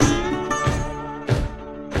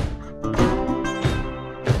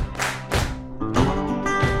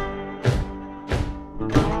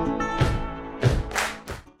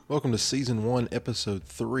Welcome to Season 1, Episode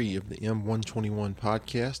 3 of the M121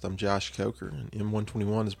 podcast. I'm Josh Coker, and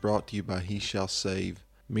M121 is brought to you by He Shall Save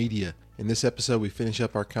Media. In this episode, we finish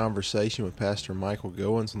up our conversation with Pastor Michael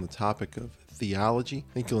Goins on the topic of theology.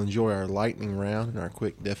 I think you'll enjoy our lightning round and our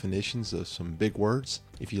quick definitions of some big words.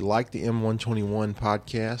 If you like the M121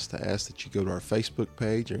 podcast, I ask that you go to our Facebook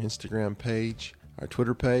page, our Instagram page, our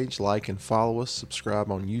Twitter page, like and follow us,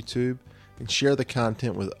 subscribe on YouTube, and share the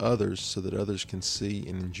content with others so that others can see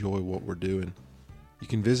and enjoy what we're doing. You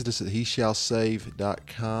can visit us at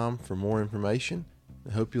heshallsave.com for more information.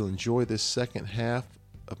 I hope you'll enjoy this second half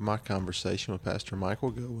of my conversation with Pastor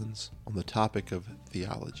Michael Goins on the topic of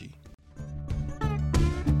theology.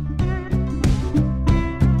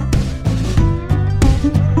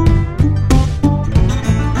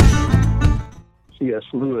 C.S.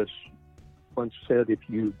 Lewis once said, if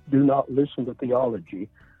you do not listen to theology,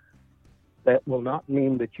 that will not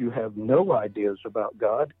mean that you have no ideas about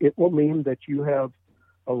God. It will mean that you have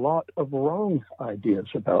a lot of wrong ideas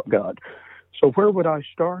about God. So where would I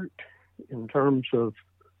start in terms of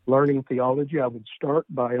learning theology? I would start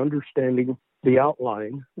by understanding the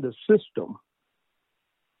outline, the system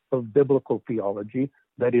of biblical theology.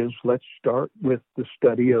 That is, let's start with the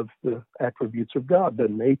study of the attributes of God, the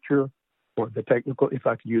nature, or the technical, if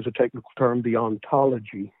I could use a technical term, the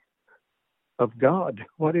ontology of God.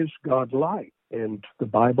 What is God like? And the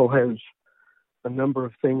Bible has a number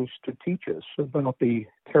of things to teach us about the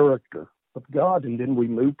character of God. And then we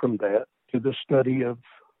move from that to the study of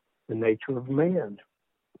the nature of man.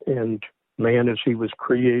 And man as he was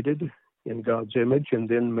created in God's image, and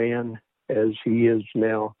then man as he is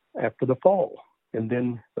now after the fall. And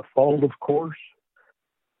then the fall, of course,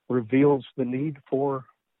 reveals the need for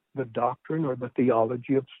the doctrine or the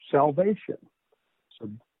theology of salvation. So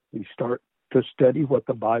we start to study what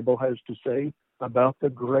the Bible has to say about the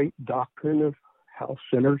great doctrine of how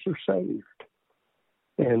sinners are saved.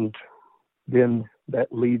 And then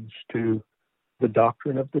that leads to the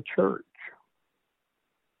doctrine of the church,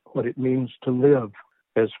 what it means to live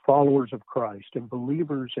as followers of Christ and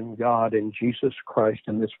believers in God and Jesus Christ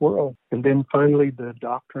in this world. And then finally, the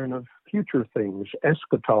doctrine of future things,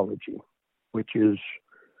 eschatology, which is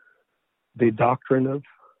the doctrine of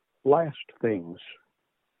last things,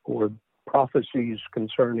 or prophecies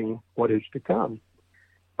concerning what is to come,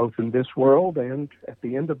 both in this world and at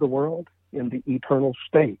the end of the world in the eternal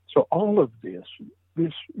state. So all of this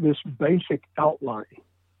basic outline,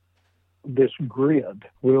 this grid,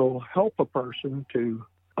 will help a person to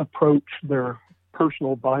approach their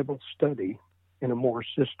personal Bible study in a more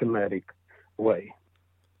systematic way.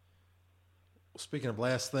 Speaking of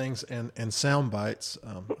last things and sound bites,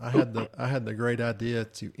 I had the great idea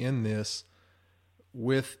to end this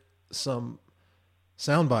with some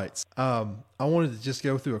sound bites. I wanted to just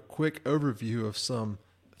go through a quick overview of some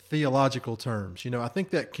theological terms. I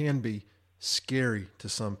think that can be scary to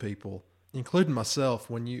some people, including myself.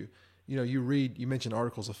 When you read, you mentioned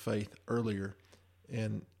articles of faith earlier,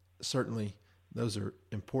 and certainly those are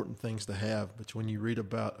important things to have. But when you read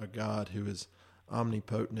about a God who is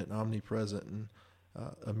omnipotent and omnipresent and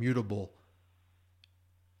immutable,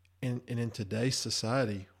 and in today's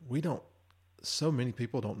society, so many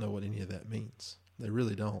people don't know what any of that means. They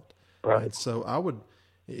really don't. Right. And so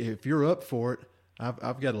if you're up for it,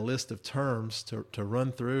 I've got a list of terms to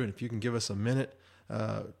run through, and if you can give us a minute,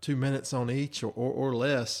 2 minutes on each or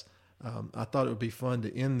less, I thought it would be fun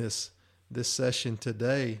to end this session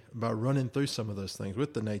today by running through some of those things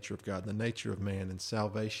with the nature of God, the nature of man, and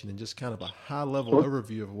salvation, and just kind of a high-level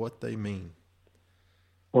overview of what they mean.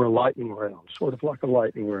 Or a lightning round, sort of like a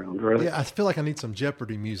lightning round, right? Yeah, I feel like I need some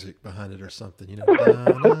Jeopardy music behind it or something, Da,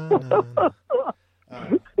 na,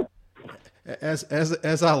 na.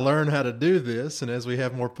 As I learn how to do this, and as we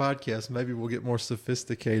have more podcasts, maybe we'll get more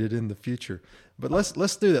sophisticated in the future. But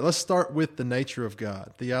let's do that. Let's start with the nature of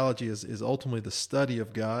God. Theology is ultimately the study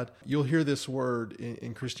of God. You'll hear this word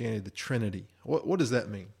in Christianity, the Trinity. What does that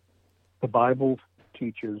mean? The Bible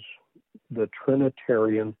teaches the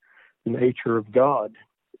Trinitarian nature of God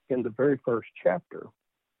in the very first chapter.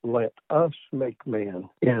 Let us make man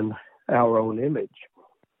in our own image.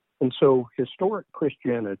 And so historic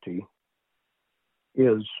Christianity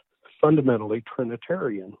is fundamentally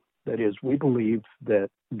Trinitarian. That is, we believe that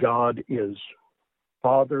God is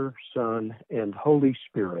Father, Son, and Holy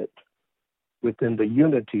Spirit within the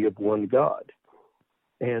unity of one God.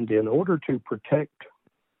 And in order to protect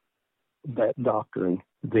that doctrine,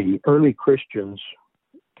 the early Christians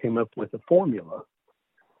came up with a formula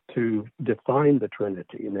to define the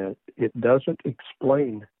Trinity. And it doesn't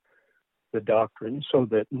explain the doctrine so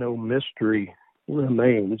that no mystery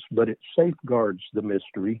remains, but it safeguards the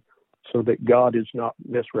mystery so that God is not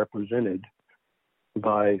misrepresented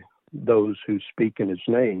by those who speak in his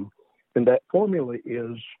name. And that formula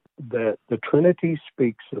is that the Trinity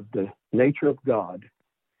speaks of the nature of God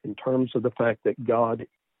in terms of the fact that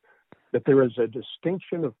there is a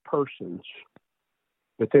distinction of persons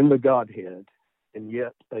within the Godhead, and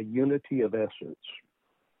yet a unity of essence.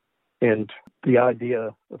 And the idea,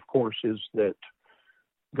 of course, is that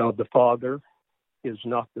God the Father is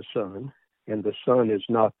not the Son, and the Son is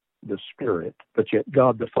not the Spirit, but yet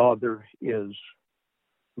God the Father is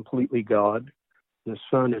completely God, the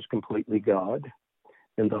Son is completely God,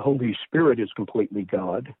 and the Holy Spirit is completely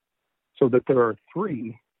God, so that there are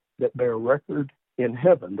three that bear record in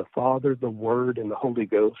heaven, the Father, the Word, and the Holy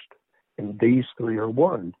Ghost, and these three are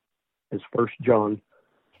one, as 1 John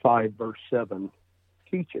 5, verse 7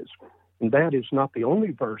 teaches. And that is not the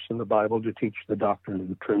only verse in the Bible to teach the doctrine of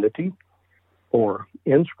the Trinity, for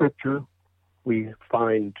in Scripture we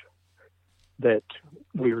find that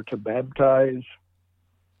we are to baptize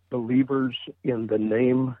believers in the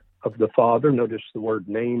name of the Father. Notice the word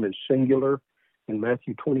name is singular in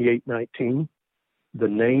Matthew 28:19. The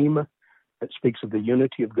name that speaks of the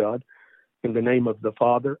unity of God, in the name of the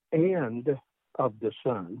Father and of the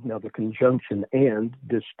Son. Now the conjunction "and"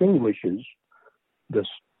 distinguishes the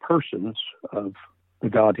persons of the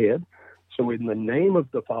Godhead. So in the name of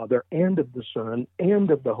the Father and of the Son and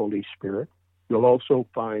of the Holy Spirit, you'll also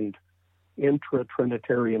find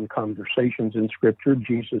intra-Trinitarian conversations in Scripture.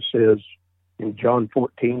 Jesus says in John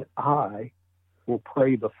 14, I will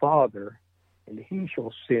pray the Father, and he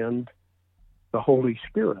shall send the Holy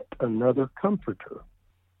Spirit, another comforter.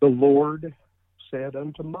 The Lord said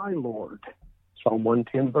unto my Lord, Psalm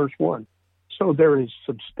 110, verse 1. So there is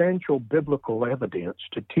substantial biblical evidence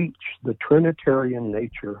to teach the Trinitarian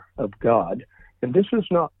nature of God. And this is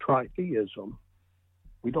not tritheism.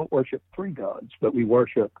 We don't worship three gods, but we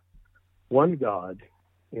worship one God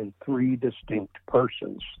in three distinct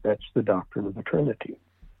persons. That's the doctrine of the Trinity.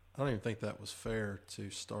 I don't even think that was fair to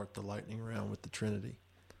start the lightning round with the Trinity.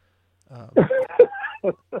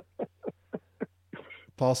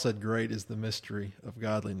 Paul said, great is the mystery of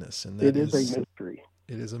godliness. And that it is a mystery.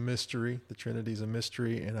 It is a mystery. The Trinity is a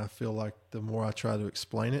mystery. And I feel like the more I try to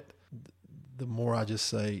explain it, the more I just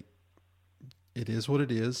say, it is what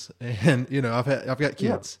it is. And, you know, I've got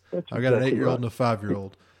kids. Yeah, I've got an 8-year-old and a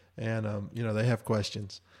 5-year-old. And, you know, they have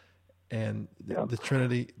questions. And the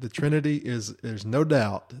Trinity is, there's no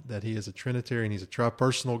doubt that he is a Trinitarian. He's a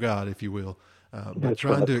tripersonal God, if you will. But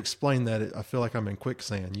trying to explain that, I feel like I'm in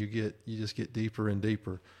quicksand. You just get deeper and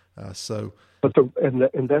deeper.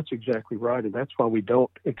 And that's exactly right. And that's why we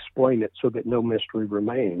don't explain it so that no mystery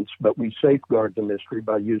remains. But we safeguard the mystery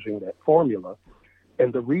by using that formula.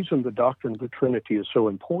 And the reason the doctrine of the Trinity is so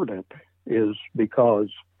important is because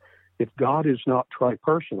if God is not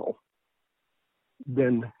tripersonal,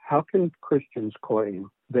 then how can Christians claim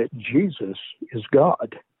that Jesus is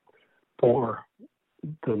God? For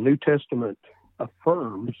the New Testament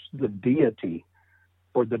affirms the deity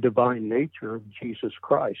or the divine nature of Jesus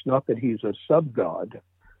Christ, not that he's a sub-God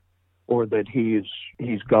or that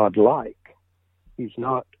he's God-like. He's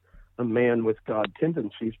not a man with God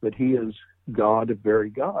tendencies, but he is God of very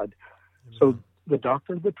God. Amen. So the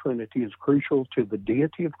doctrine of the Trinity is crucial to the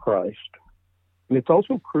deity of Christ, and it's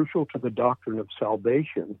also crucial to the doctrine of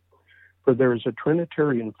salvation, for there is a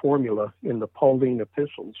Trinitarian formula in the Pauline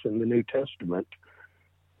epistles in the New Testament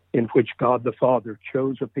in which God the Father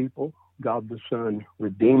chose a people, God the Son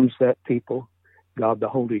redeems that people, God the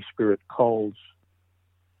Holy Spirit calls,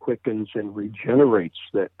 quickens, and regenerates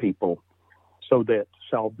that people, so that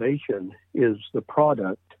salvation is the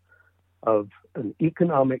product of an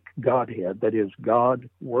economic Godhead, that is, God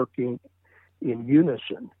working in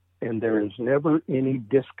unison, and there is never any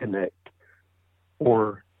disconnect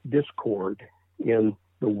or discord in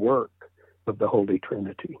the work of the Holy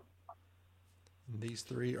Trinity. And these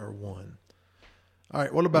three are one. All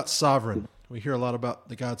right, what about sovereign? We hear a lot about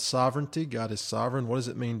the God's sovereignty. God is sovereign. What does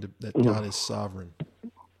it mean that God is sovereign?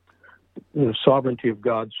 The sovereignty of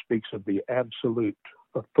God speaks of the absolute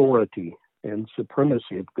authority and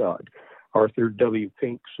supremacy of God. Arthur W.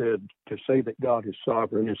 Pink said, to say that God is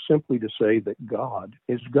sovereign is simply to say that God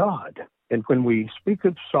is God. And when we speak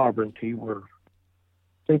of sovereignty, we're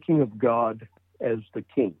thinking of God as the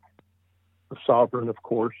king. The sovereign, of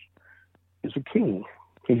course, is a king.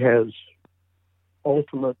 He has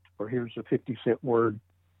ultimate, or here's a 50-cent word,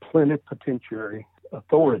 plenipotentiary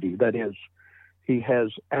authority. That is, he has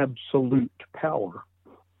absolute power.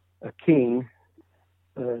 A king,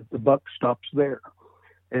 the buck stops there.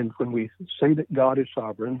 And when we say that God is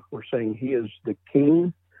sovereign, we're saying he is the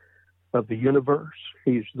king of the universe.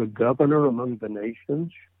 He's the governor among the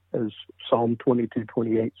nations. as Psalm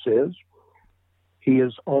 22:28 says. He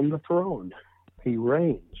is on the throne. He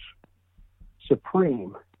reigns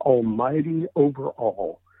supreme, almighty over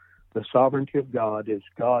all. The sovereignty of God is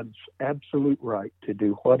God's absolute right to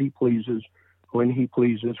do what he pleases, when he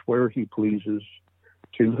pleases, where he pleases,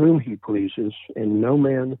 to whom he pleases, and no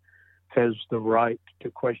man has the right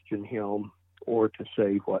to question him or to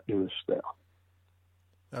say, "What doest thou?"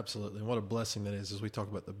 Absolutely. And what a blessing that is as we talk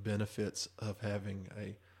about the benefits of having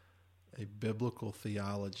a biblical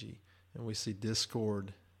theology. And we see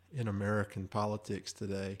discord in American politics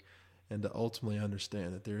today, and to ultimately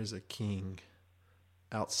understand that there is a king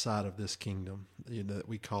outside of this kingdom, that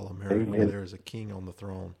we call America. Amen. There is a king on the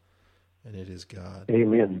throne, and it is God.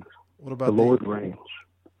 Amen. What about the Lord reigns.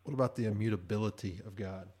 What about the immutability of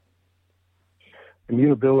God?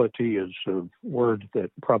 Immutability is a word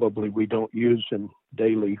that probably we don't use in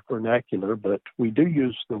daily vernacular, but we do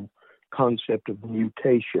use the concept of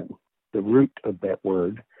mutation, the root of that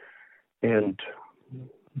word. And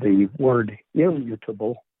the word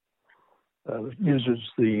immutable uses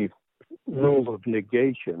the rule of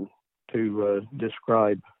negation to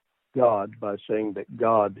describe God by saying that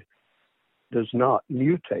God does not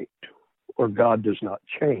mutate or God does not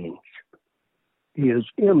change. He is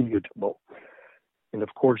immutable. And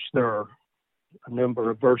of course, there are a number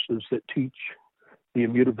of verses that teach the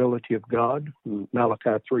immutability of God.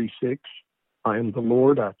 Malachi 3:6, I am the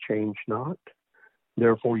Lord, I change not.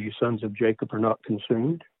 Therefore, you sons of Jacob are not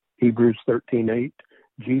consumed. Hebrews 13:8,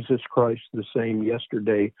 Jesus Christ the same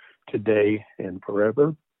yesterday, today, and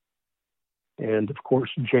forever. And of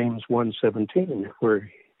course, James 1:17, where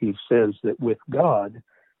he says that with God,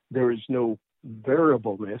 there is no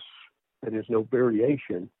variableness, that is no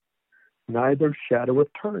variation, neither shadow of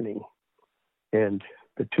turning. And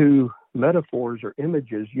the two metaphors or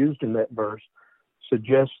images used in that verse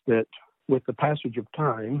suggest that with the passage of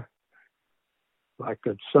time, like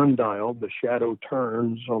a sundial, the shadow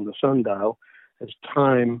turns on the sundial. As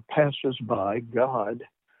time passes by, God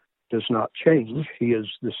does not change. He is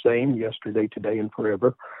the same yesterday, today, and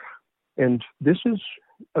forever. And this is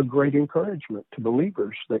a great encouragement to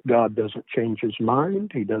believers that God doesn't change his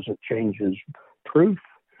mind. He doesn't change his truth.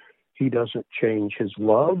 He doesn't change his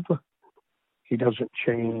love. He doesn't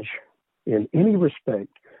change in any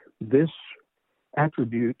respect. This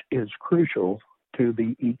attribute is crucial to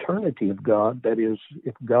the eternity of God. That is,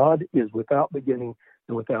 if God is without beginning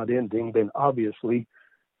and without ending, then obviously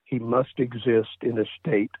he must exist in a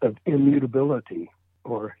state of immutability,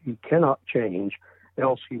 or he cannot change,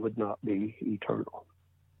 else he would not be eternal.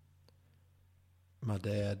 My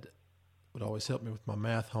dad would always help me with my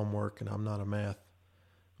math homework, and I'm not a math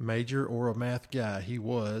major or a math guy. He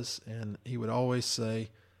was, and he would always say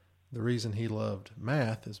the reason he loved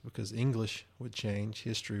math is because English would change,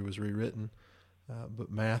 history was rewritten,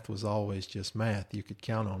 but math was always just math. You could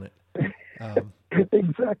count on it.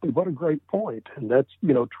 Exactly. What a great point. And that's,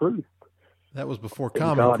 truth. That was before And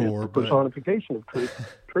Common God Core. is the personification of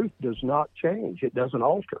truth. Truth does not change. It doesn't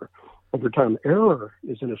alter. Over time, error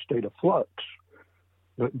is in a state of flux.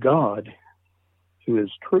 But God, who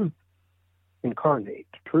is truth incarnate,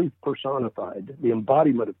 truth personified, the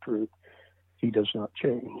embodiment of truth, he does not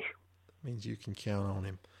change. It means you can count on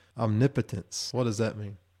him. Omnipotence. What does that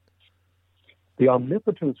mean? The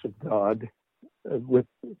omnipotence of God, with,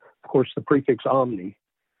 of course, the prefix omni,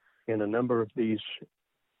 and a number of these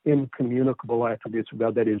incommunicable attributes of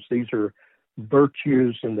God. That is, these are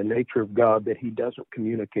virtues in the nature of God that he doesn't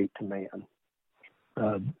communicate to man.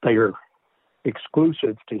 They are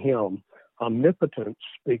exclusive to him. Omnipotence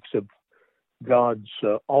speaks of God's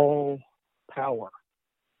all power.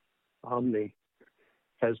 Omni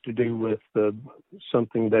has to do with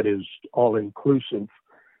something that is all inclusive.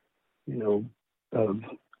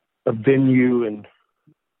 A venue in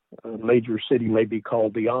a major city may be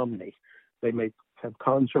called the Omni. They may have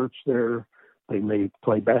concerts there. They may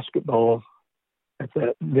play basketball at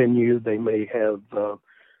that venue. They may have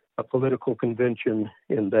a political convention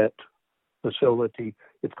in that facility.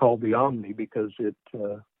 It's called the Omni because it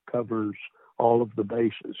covers all of the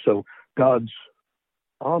bases. So God's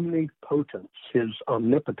omnipotence, his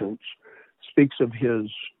omnipotence, speaks of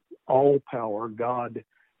his all power. God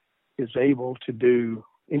is able to do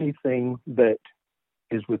anything that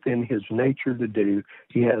is within his nature to do.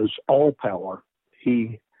 He has all power.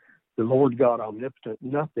 The Lord God omnipotent,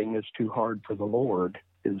 nothing is too hard for the Lord,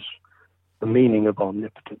 is the meaning of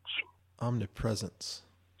omnipotence. Omnipresence.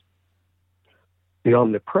 The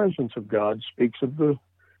omnipresence of God speaks of the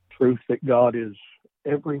truth that God is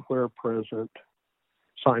everywhere present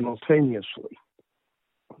simultaneously.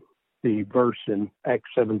 The verse in Acts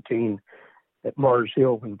 17 at Mars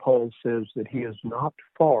Hill when Paul says that he is not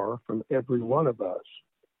far from every one of us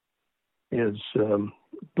is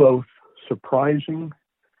both surprising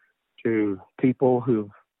to people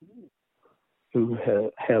who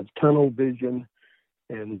have tunnel vision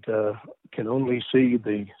and can only see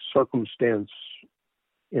the circumstance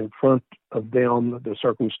in front of them, the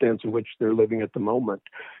circumstance in which they're living at the moment.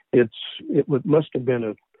 It must have been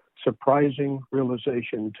a surprising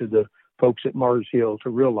realization to the folks at Mars Hill to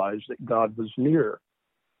realize that God was near.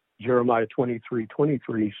 Jeremiah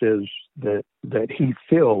 23:23 says that he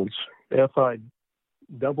fills,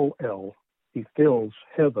 F-I-double-L, he fills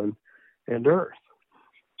heaven and earth.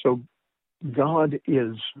 So God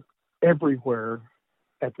is everywhere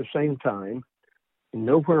at the same time,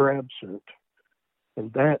 nowhere absent.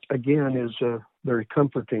 And that, again, is a very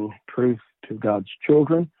comforting truth to God's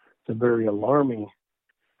children. It's a very alarming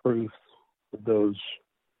truth for those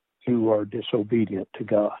who are disobedient to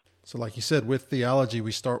God. So like you said, with theology,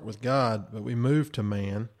 we start with God, but we move to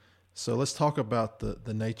man. So let's talk about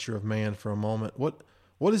the nature of man for a moment. What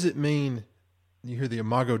does it mean? You hear the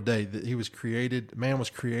Imago Dei, that man was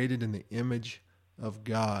created in the image of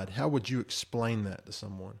God. How would you explain that to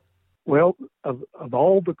someone? Well, of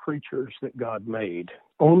all the creatures that God made,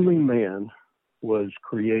 only man was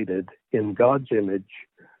created in God's image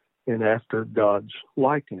and after God's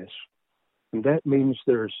likeness. And that means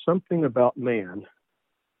there's something about man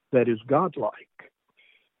that is godlike.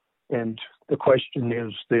 And the question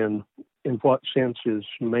is then, in what sense is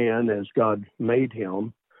man, as God made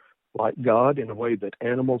him, like God, in a way that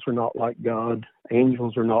animals are not like God,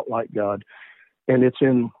 angels are not like God? And it's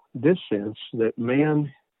in this sense that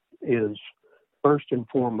man is first and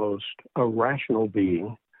foremost a rational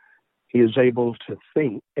being. He is able to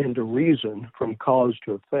think and to reason from cause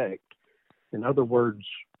to effect. In other words,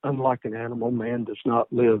 unlike an animal, man does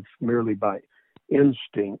not live merely by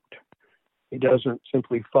instinct. He doesn't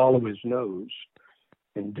simply follow his nose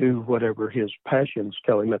and do whatever his passions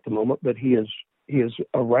tell him at the moment, but he is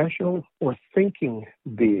a rational or thinking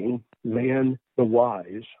being. Man, the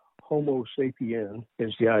wise, Homo sapien,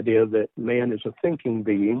 is the idea that man is a thinking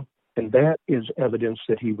being, and that is evidence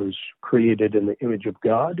that he was created in the image of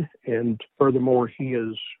God. And furthermore, he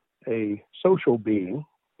is a social being.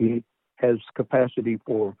 He has capacity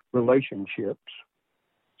for relationships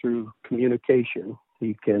through communication.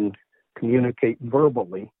 He can communicate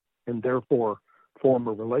verbally and therefore form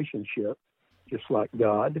a relationship just like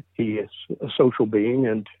God. He is a social being,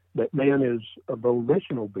 and that man is a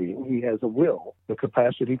volitional being. He has a will, the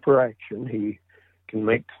capacity for action. He can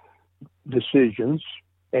make decisions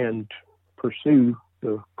and pursue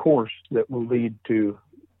the course that will lead to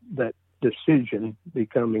that decision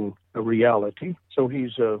becoming a reality. So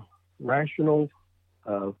he's a rational,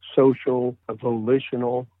 social, a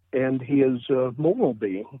volitional, and he is a moral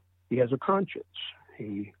being. He has a conscience.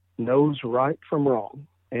 He knows right from wrong,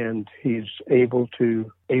 and he's able to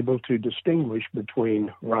distinguish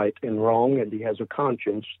between right and wrong, and he has a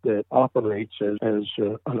conscience that operates as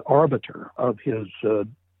an arbiter of his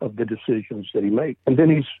of the decisions that he makes. And then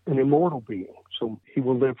he's an immortal being, so he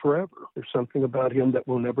will live forever. There's something about him that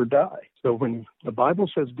will never die. So when the Bible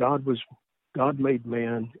says God made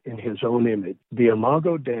man in his own image, the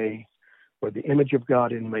Imago Dei, or the image of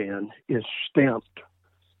God in man, is stamped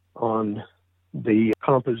on the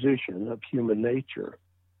composition of human nature.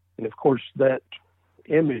 And of course, that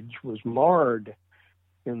image was marred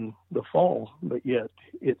in the fall, but yet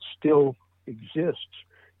it still exists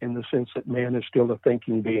in the sense that man is still a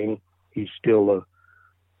thinking being. He's still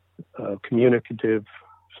a communicative,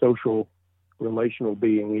 social, relational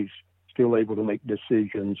being. He's still able to make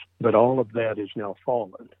decisions, but all of that is now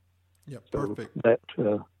fallen. Yeah, perfect.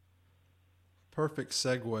 So perfect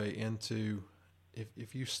segue into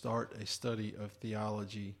if you start a study of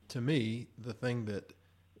theology. To me, the thing that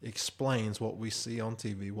explains what we see on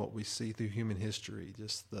TV, what we see through human history,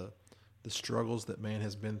 just the struggles that man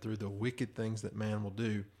has been through, the wicked things that man will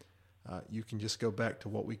do, you can just go back to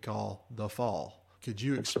what we call the fall. Could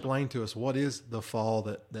you explain to us what is the fall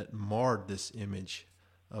that marred this image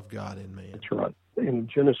of God in man? That's right. In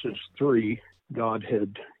Genesis 3, God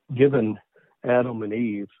had given Adam and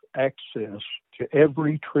Eve access to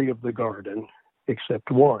every tree of the garden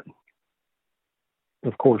except one.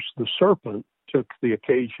 Of course, the serpent took the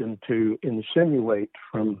occasion to insinuate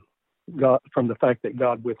from the fact that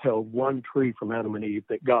God withheld one tree from Adam and Eve,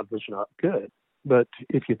 that God was not good. But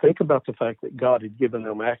if you think about the fact that God had given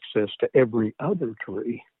them access to every other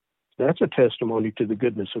tree, that's a testimony to the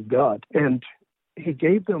goodness of God. And he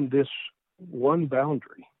gave them this one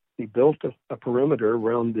boundary. He built a perimeter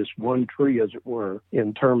around this one tree, as it were,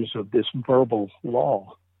 in terms of this verbal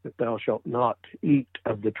law. that thou shalt not eat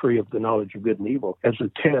of the tree of the knowledge of good and evil, as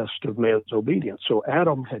a test of man's obedience. So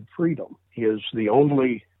Adam had freedom. He is the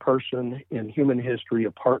only person in human history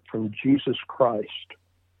apart from Jesus Christ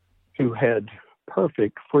who had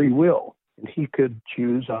perfect free will. And he could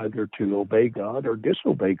choose either to obey God or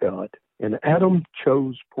disobey God. And Adam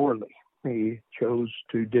chose poorly. He chose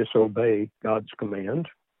to disobey God's command,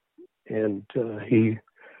 and he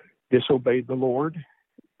disobeyed the Lord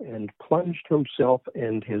and plunged himself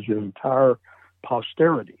and his entire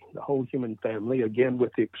posterity, the whole human family, again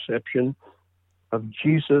with the exception of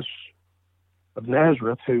Jesus of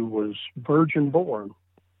Nazareth, who was virgin born,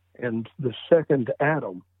 and the second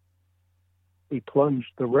Adam. He plunged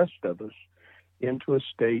the rest of us into a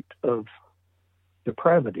state of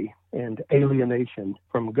depravity and alienation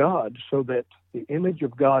from God, so that the image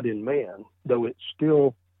of God in man, though it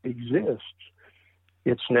still exists,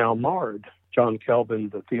 it's now marred. John Calvin,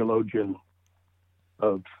 the theologian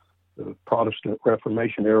of the Protestant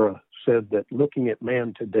Reformation era, said that looking at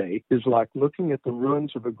man today is like looking at the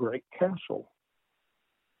ruins of a great castle.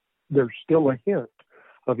 There's still a hint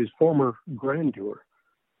of his former grandeur,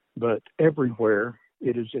 but everywhere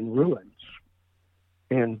it is in ruins.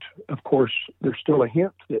 And, of course, there's still a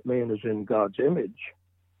hint that man is in God's image.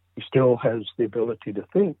 He still has the ability to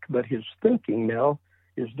think, but his thinking now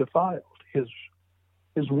is defiled.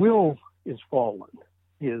 His will is fallen.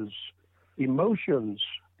 His emotions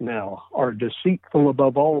now are deceitful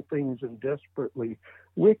above all things and desperately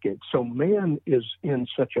wicked. So man is in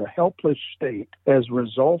such a helpless state as a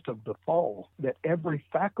result of the fall that every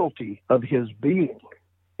faculty of his being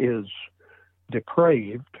is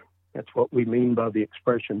depraved. That's what we mean by the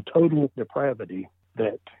expression total depravity,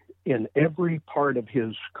 that in every part of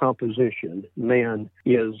his composition, man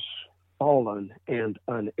is fallen and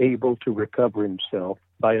unable to recover himself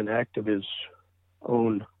by an act of his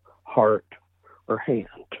own heart or hand.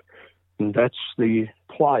 And that's the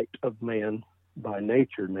plight of man by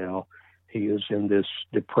nature now. He is in this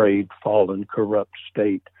depraved, fallen, corrupt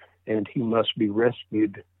state, and he must be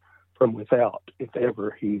rescued from without if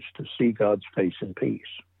ever he's to see God's face in peace.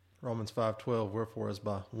 Romans 5:12, wherefore as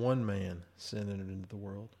by one man sin entered into the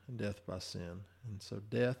world, and death by sin. And so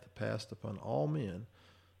death passed upon all men,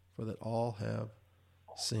 for that all have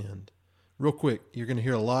sinned. Real quick, you're going to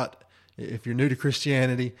hear a lot, if you're new to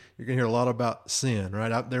Christianity, you're going to hear a lot about sin,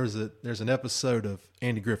 right? There's an episode of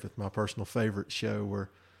Andy Griffith, my personal favorite show,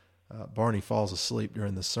 where Barney falls asleep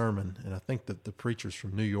during the sermon, and I think that the preacher's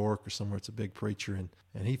from New York or somewhere. It's a big preacher,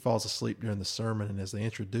 and he falls asleep during the sermon, and as they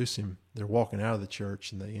introduce him, they're walking out of the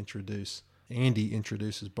church, and Andy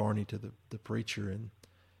introduces Barney to the preacher,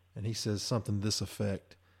 and he says something to this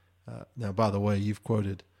effect. Now, by the way, you've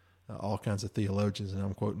quoted all kinds of theologians, and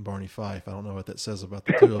I'm quoting Barney Fife. I don't know what that says about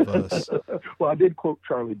the two of us. Well, I did quote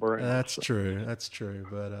Charlie Brown. That's true.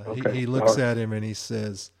 But okay. he looks at him and he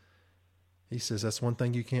says, that's one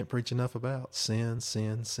thing you can't preach enough about. Sin,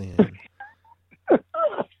 sin, sin.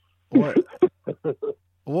 What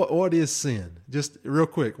is sin? Just real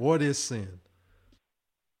quick, what is sin?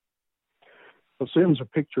 Well, sin's a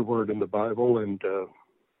picture word in the Bible, and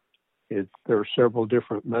there are several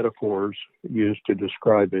different metaphors used to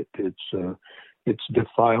describe it. It's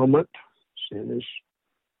defilement. Sin is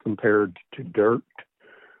compared to dirt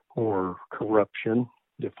or corruption.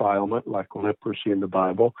 Defilement, like leprosy in the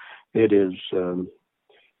Bible. It is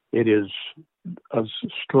us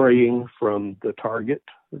straying from the target.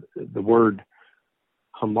 The word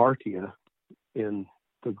hamartia in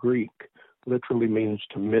the Greek literally means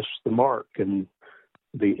to miss the mark, and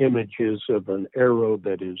the image is of an arrow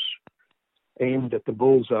that is aimed at the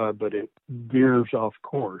bullseye, but it veers off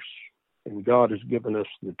course. And God has given us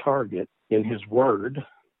the target in His Word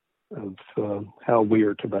of how we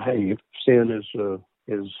are to behave. Sin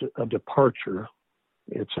is a departure.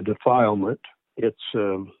 It's a defilement. It's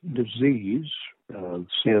a disease.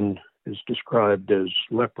 Sin is described as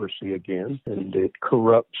leprosy again, and it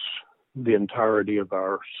corrupts the entirety of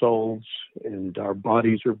our souls, and our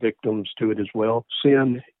bodies are victims to it as well.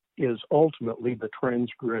 Sin is ultimately the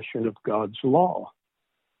transgression of God's law.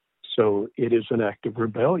 So it is an act of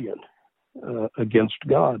rebellion against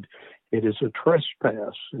God. It is a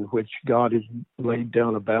trespass in which God has laid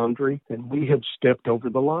down a boundary, and we have stepped over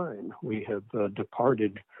the line. We have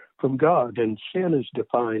departed from God, and sin is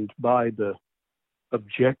defined by the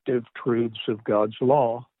objective truths of God's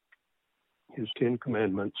law, His 10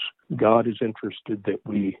 Commandments. God is interested that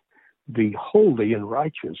we be holy and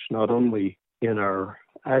righteous, not only in our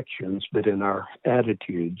actions, but in our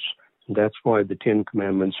attitudes. And that's why the 10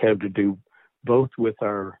 Commandments have to do both with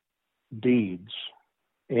our deeds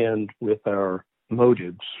and with our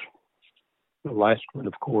motives. The last one,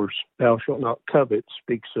 of course, thou shalt not covet,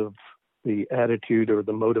 speaks of the attitude or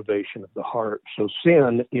the motivation of the heart. So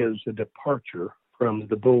sin is a departure from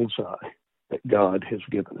the bullseye that God has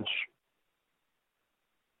given us.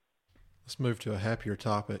 Let's move to a happier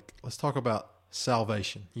topic. Let's talk about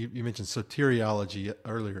salvation. You mentioned soteriology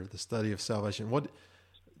earlier, the study of salvation.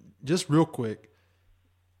 Just real quick,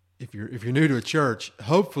 if you're new to a church,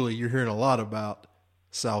 hopefully you're hearing a lot about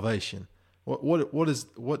salvation. What does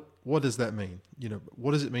that mean?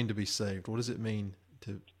 What does it mean to be saved? What does it mean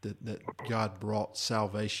that God brought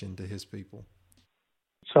salvation to His people?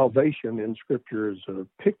 Salvation in Scripture is a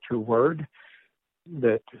picture word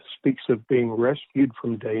that speaks of being rescued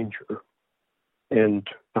from danger. And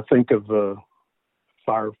I think of a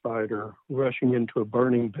firefighter rushing into a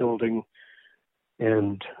burning building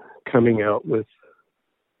and coming out with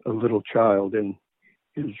a little child in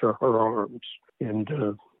his or her arms. And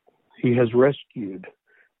he has rescued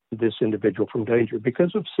this individual from danger.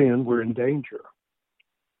 Because of sin, we're in danger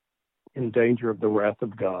of the wrath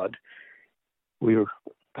of God. We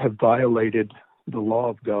have violated the law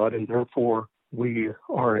of God, and therefore we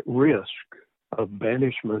are at risk of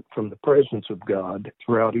banishment from the presence of God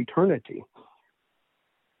throughout eternity.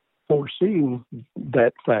 Foreseeing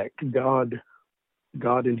that fact, God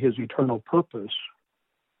in His eternal purpose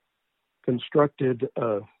constructed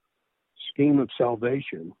a scheme of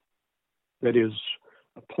salvation that is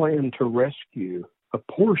a plan to rescue a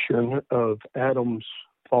portion of Adam's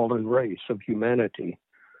fallen race of humanity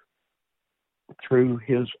through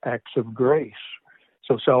His acts of grace.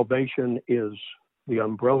 So salvation is the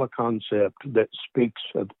umbrella concept that speaks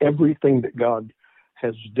of everything that God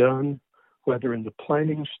has done, whether in the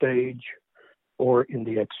planning stage or in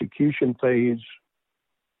the execution phase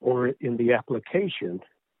or in the application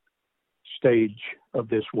stage of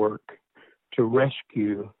this work, to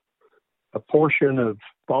rescue a portion of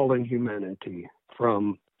fallen humanity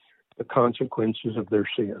from the consequences of their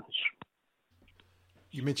sins.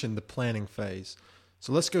 You mentioned the planning phase.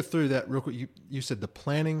 So let's go through that real quick. You said the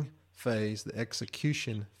planning phase, the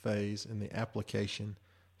execution phase, and the application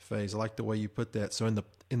phase. I like the way you put that. So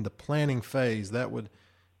in the planning phase, that would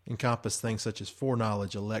encompass things such as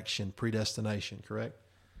foreknowledge, election, predestination, correct?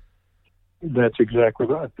 That's exactly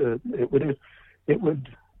right. It would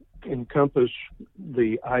encompass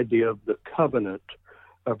the idea of the covenant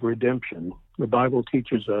of redemption. The Bible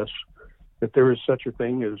teaches us that there is such a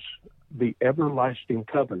thing as the everlasting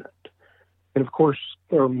covenant. And of course,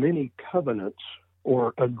 there are many covenants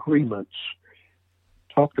or agreements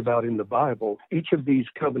talked about in the Bible. Each of these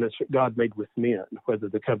covenants that God made with men, whether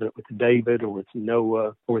the covenant with David or with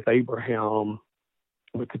Noah or with Abraham,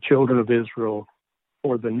 with the children of Israel,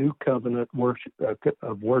 or the new covenant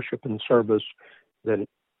of worship and service that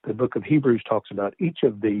the book of Hebrews talks about, each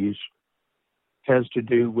of these has to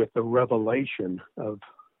do with the revelation of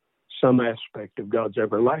some aspect of God's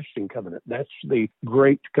everlasting covenant. That's the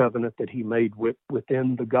great covenant that He made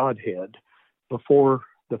within the Godhead before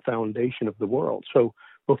the foundation of the world. So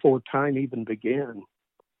before time even began,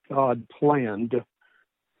 God planned,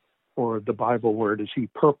 or the Bible word is He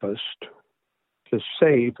purposed, to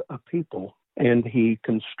save a people. And He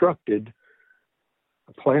constructed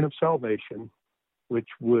a plan of salvation which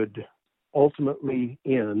would ultimately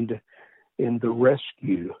end in the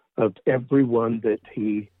rescue of everyone that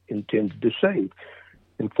He intended to save.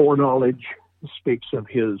 And foreknowledge speaks of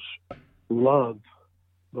His love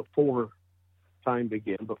before time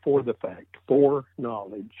began, before the fact.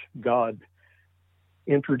 Foreknowledge, God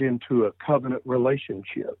entered into a covenant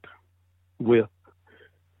relationship with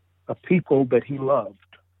a people that He loved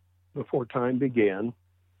before time began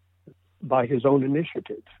by His own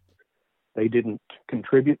initiative. They didn't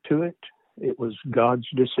contribute to it. It was God's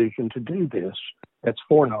decision to do this. That's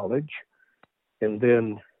foreknowledge. And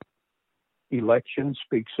then election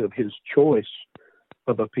speaks of His choice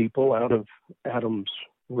of a people out of Adam's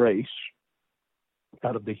race,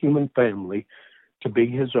 out of the human family, to be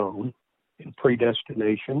His own. And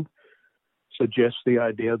predestination suggests the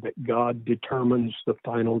idea that God determines the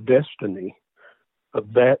final destiny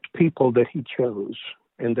of that people that He chose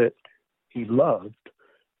and that He loved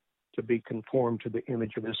to be conformed to the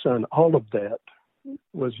image of His Son. All of that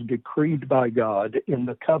was decreed by God in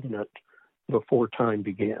the covenant before time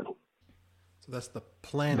began. So that's the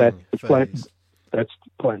planning phase. That's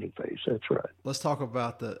the planning phase. That's right. Let's talk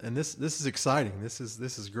about and this is exciting. This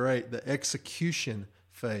is great. The execution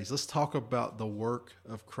phase. Let's talk about the work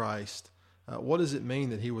of Christ. What does it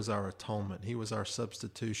mean that He was our atonement? He was our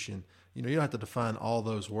substitution. You don't have to define all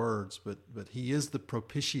those words, but He is the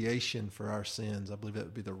propitiation for our sins. I believe that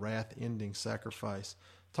would be the wrath-ending sacrifice.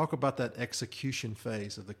 Talk about that execution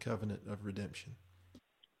phase of the covenant of redemption.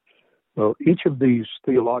 Well, each of these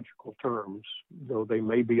theological terms, though they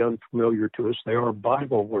may be unfamiliar to us, they are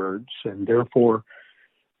Bible words, and therefore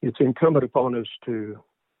it's incumbent upon us to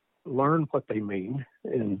learn what they mean,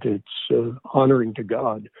 and it's honoring to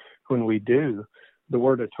God when we do. The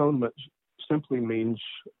word atonement simply means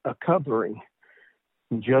a covering,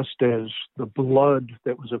 just as the blood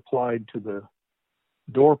that was applied to the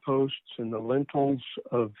doorposts and the lintels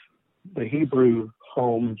of the Hebrew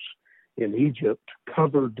homes in Egypt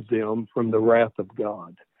covered them from the wrath of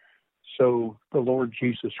God. So the Lord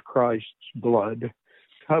Jesus Christ's blood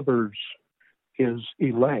covers his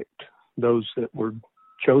elect, those that were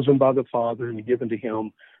chosen by the Father and given to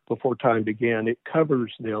him before time began. It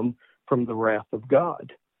covers them from the wrath of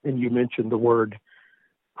God. And you mentioned the word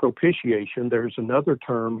propitiation. There's another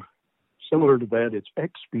term similar to that. It's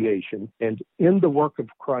expiation. And in the work of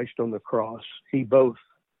Christ on the cross, he both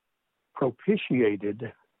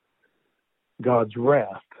propitiated God's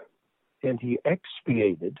wrath and he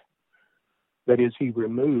expiated. That is, he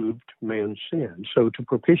removed man's sin. So to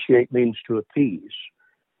propitiate means to appease.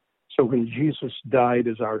 So when Jesus died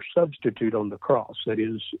as our substitute on the cross, that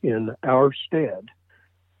is, in our stead,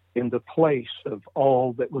 in the place of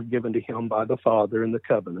all that were given to him by the Father in the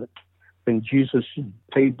covenant, when Jesus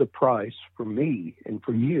paid the price for me and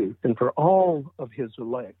for you and for all of his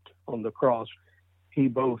elect on the cross, he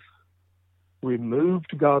both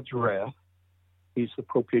removed God's wrath, he's the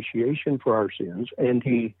propitiation for our sins, and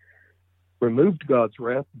he removed God's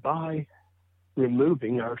wrath by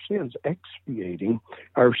removing our sins, expiating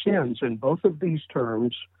our sins. And both of these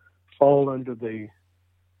terms fall under the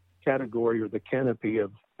category or the canopy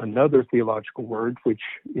of another theological word, which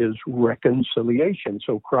is reconciliation.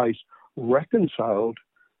 So Christ reconciled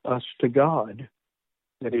us to God.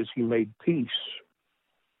 That is, he made peace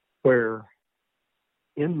where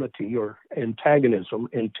enmity or antagonism,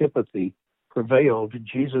 antipathy prevailed.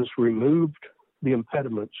 Jesus removed the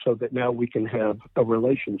impediment so that now we can have a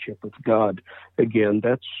relationship with God again.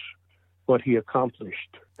 That's what he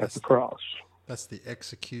accomplished at the cross. That's the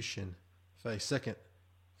execution phase. 2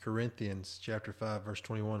 Corinthians chapter 5, verse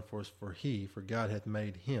 21, for God hath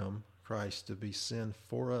made him, Christ, to be sin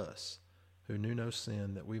for us, who knew no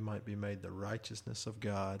sin, that we might be made the righteousness of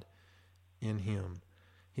God in him.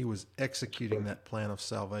 He was executing that plan of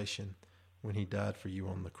salvation when he died for you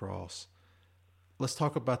on the cross. Let's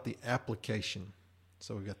talk about the application.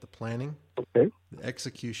 So we've got the planning, the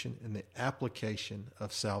execution, and the application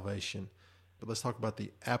of salvation. But let's talk about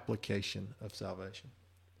the application of salvation.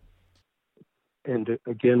 And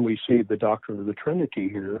again, we see the doctrine of the Trinity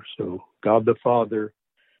here. So God the Father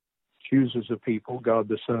chooses a people, God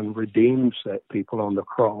the Son redeems that people on the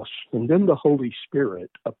cross, and then the Holy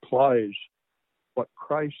Spirit applies what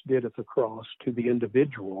Christ did at the cross to the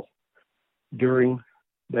individual during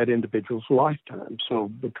that individual's lifetime. So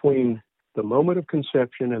between the moment of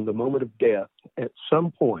conception and the moment of death, at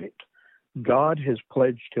some point, God has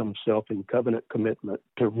pledged himself in covenant commitment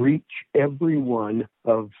to reach every one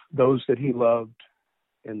of those that he loved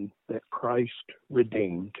and that Christ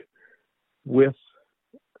redeemed with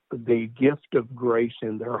the gift of grace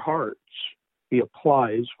in their hearts. He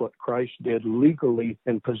applies what Christ did legally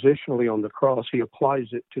and positionally on the cross. He applies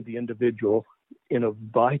it to the individual in a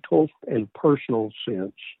vital and personal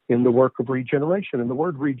sense in the work of regeneration. And the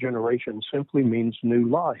word regeneration simply means new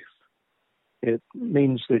life. It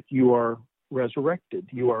means that you are resurrected,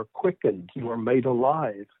 you are quickened, you are made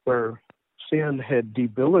alive. Where sin had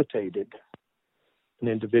debilitated an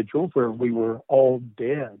individual, where we were all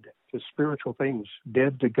dead to spiritual things,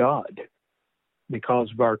 dead to God because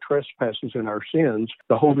of our trespasses and our sins,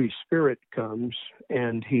 the Holy Spirit comes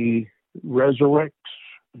and he resurrects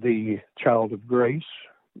the child of grace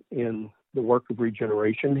in the work of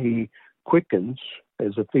regeneration. He quickens,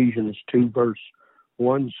 as Ephesians 2 verse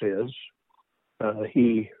 1 says,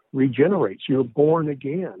 he regenerates. You're born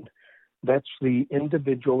again. That's the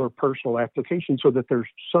individual or personal application, so that there's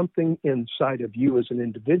something inside of you as an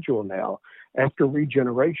individual now after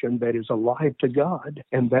regeneration that is alive to God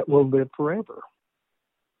and that will live forever.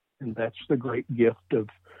 And that's the great gift of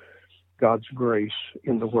God's grace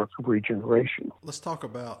in the work of regeneration. Let's talk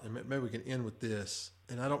about, and maybe we can end with this,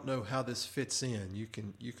 and I don't know how this fits in. You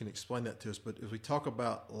can explain that to us, but as we talk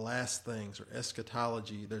about last things or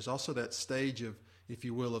eschatology, there's also that stage of, if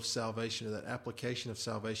you will, of salvation, or that application of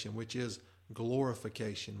salvation, which is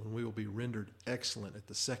glorification, when we will be rendered excellent at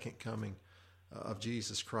the second coming of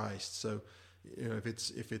Jesus Christ. So, if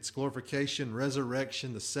it's glorification,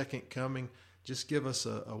 resurrection, the second coming, just give us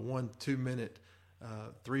a 1-2 minute,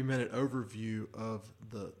 3-minute overview of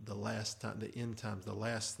the last time, the end times, the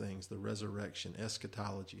last things, the resurrection,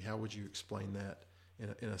 eschatology. How would you explain that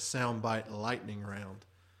in a soundbite lightning round?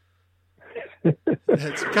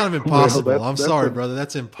 It's kind of impossible. Well, I'm sorry, brother.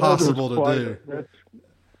 That's impossible to do.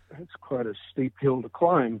 That's quite a steep hill to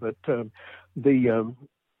climb. But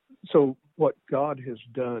so what God has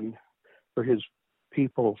done for his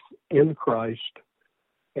people in Christ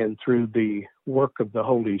and through the work of the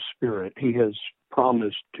Holy Spirit, he has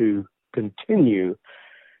promised to continue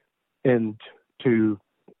and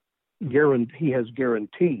he has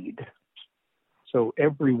guaranteed. So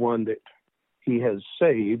everyone that he has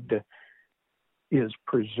saved is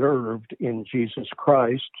preserved in Jesus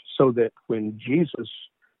Christ, so that when Jesus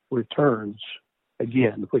returns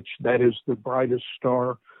again, which that is the brightest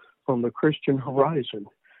star on the Christian horizon,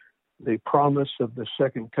 the promise of the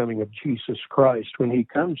second coming of Jesus Christ, when he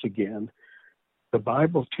comes again, the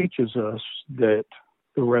Bible teaches us that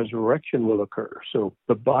the resurrection will occur. So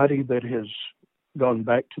the body that has gone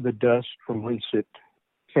back to the dust from whence it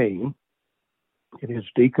came, it is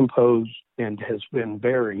decomposed and has been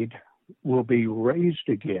buried, will be raised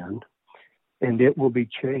again, and it will be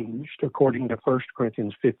changed according to 1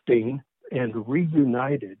 Corinthians 15 and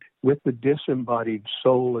reunited with the disembodied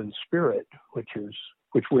soul and spirit,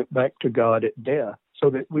 which went back to God at death, so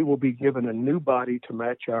that we will be given a new body to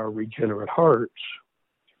match our regenerate hearts.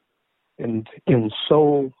 And in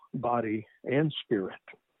soul, body, and spirit,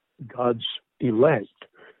 God's elect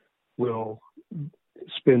will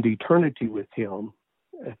spend eternity with him.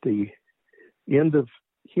 At the end of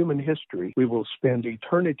human history, we will spend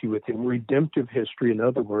eternity with him. Redemptive history, in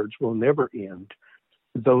other words, will never end.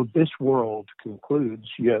 Though this world concludes,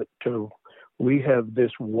 yet we have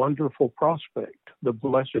this wonderful prospect, the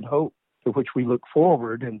blessed hope to which we look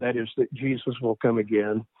forward, and that is that Jesus will come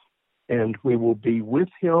again, and we will be with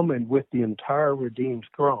him and with the entire redeemed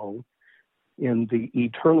throng in the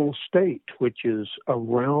eternal state, which is a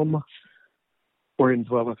realm wherein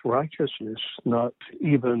dwelleth righteousness, not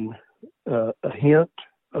even a hint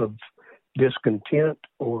of discontent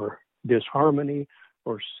or disharmony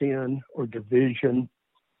or sin or division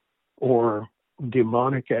or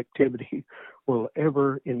demonic activity will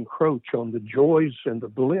ever encroach on the joys and the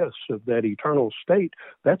bliss of that eternal state.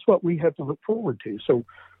 That's what we have to look forward to. So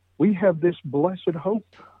we have this blessed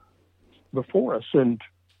hope before us, and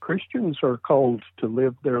Christians are called to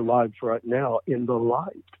live their lives right now in the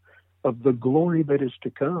light of the glory that is to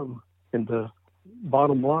come. And the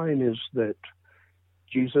bottom line is that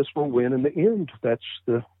Jesus will win in the end. That's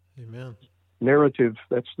the Amen. narrative.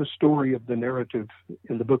 That's the story of the narrative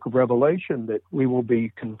in the book of Revelation, that we will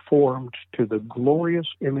be conformed to the glorious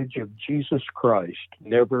image of Jesus Christ,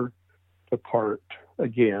 never to part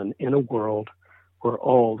again in a world where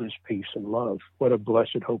all is peace and love. What a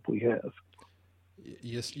blessed hope we have.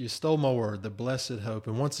 Yes, you stole my word, the blessed hope.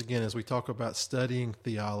 And once again, as we talk about studying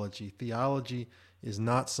theology is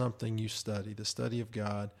not something you study, the study of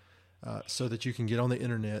God, so that you can get on the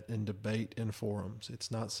internet and debate in forums.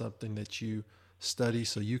 It's not something that you study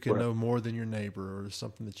so you can know more than your neighbor, or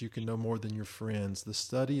something that you can know more than your friends. The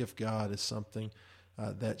study of God is something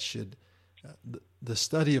that should, the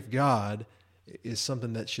study of God is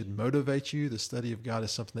something that should motivate you. The study of God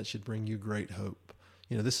is something that should bring you great hope.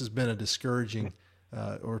 You know, this has been a discouraging,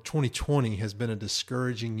 or 2020 has been a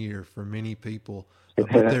discouraging year for many people, but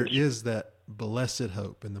there is that blessed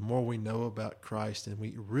hope. And the more we know about Christ and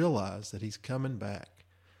we realize that he's coming back,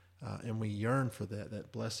 and we yearn for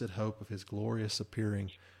that blessed hope of his glorious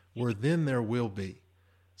appearing, where then there will be.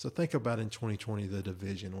 So think about in 2020 the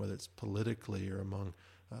division, whether it's politically or among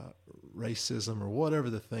racism or whatever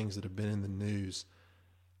the things that have been in the news.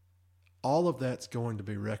 All of that's going to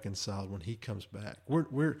be reconciled when he comes back.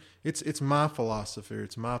 It's my philosophy,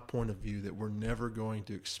 it's my point of view that we're never going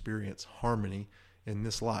to experience harmony in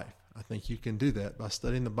this life. I think you can do that by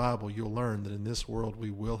studying the Bible. You'll learn that in this world we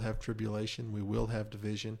will have tribulation, we will have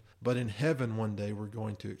division, but in heaven one day we're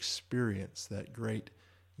going to experience that great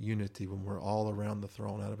unity when we're all around the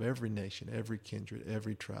throne, out of every nation, every kindred,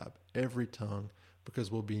 every tribe, every tongue,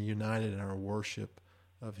 because we'll be united in our worship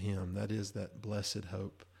of him. That is that blessed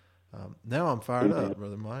hope. Now I'm fired up,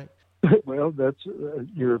 Brother Mike. Well, that's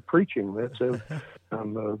you're preaching.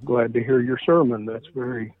 I'm glad to hear your sermon. That's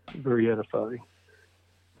very, very edifying.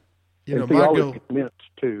 You know, theology is meant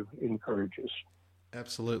to encourage us.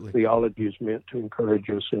 Absolutely. Theology is meant to encourage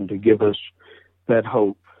us and to give us that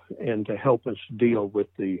hope and to help us deal with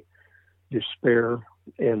the despair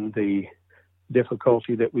and the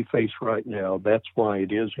difficulty that we face right now. That's why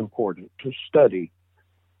it is important to study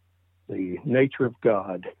the nature of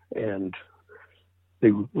God and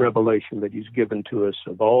the revelation that he's given to us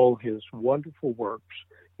of all his wonderful works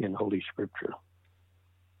in Holy Scripture.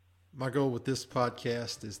 My goal with this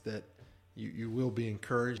podcast is that you will be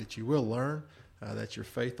encouraged, that you will learn, that your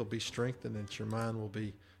faith will be strengthened, that your mind will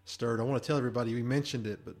be stirred. I want to tell everybody, we mentioned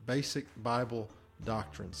it, but Basic Bible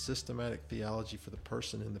Doctrine, Systematic Theology for the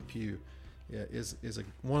Person in the Pew, is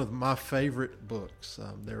one of my favorite books.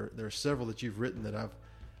 There are several that you've written that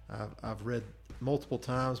I've read multiple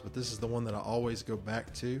times, but this is the one that I always go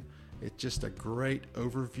back to. It's just a great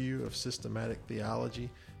overview of systematic theology.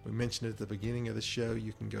 We mentioned it at the beginning of the show.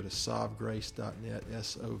 You can go to sovgrace.net,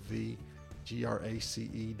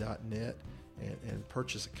 SOVGRACE.net, and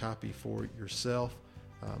purchase a copy for yourself.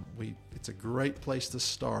 It's a great place to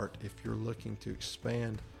start if you're looking to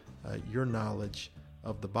expand your knowledge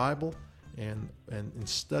of the Bible and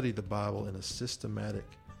study the Bible in a systematic,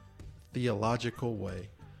 theological way.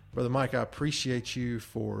 Brother Mike, I appreciate you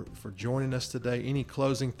for joining us today. Any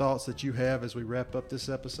closing thoughts that you have as we wrap up this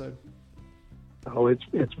episode? Oh,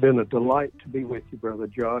 it's been a delight to be with you, Brother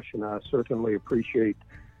Josh, and I certainly appreciate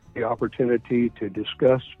the opportunity to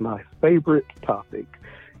discuss my favorite topic,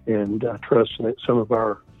 and trust that some of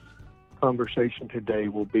our conversation today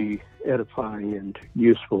will be edifying and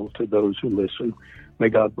useful to those who listen. May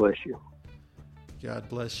God bless you. God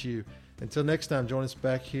bless you. Until next time, join us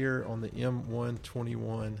back here on the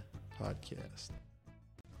M121 podcast.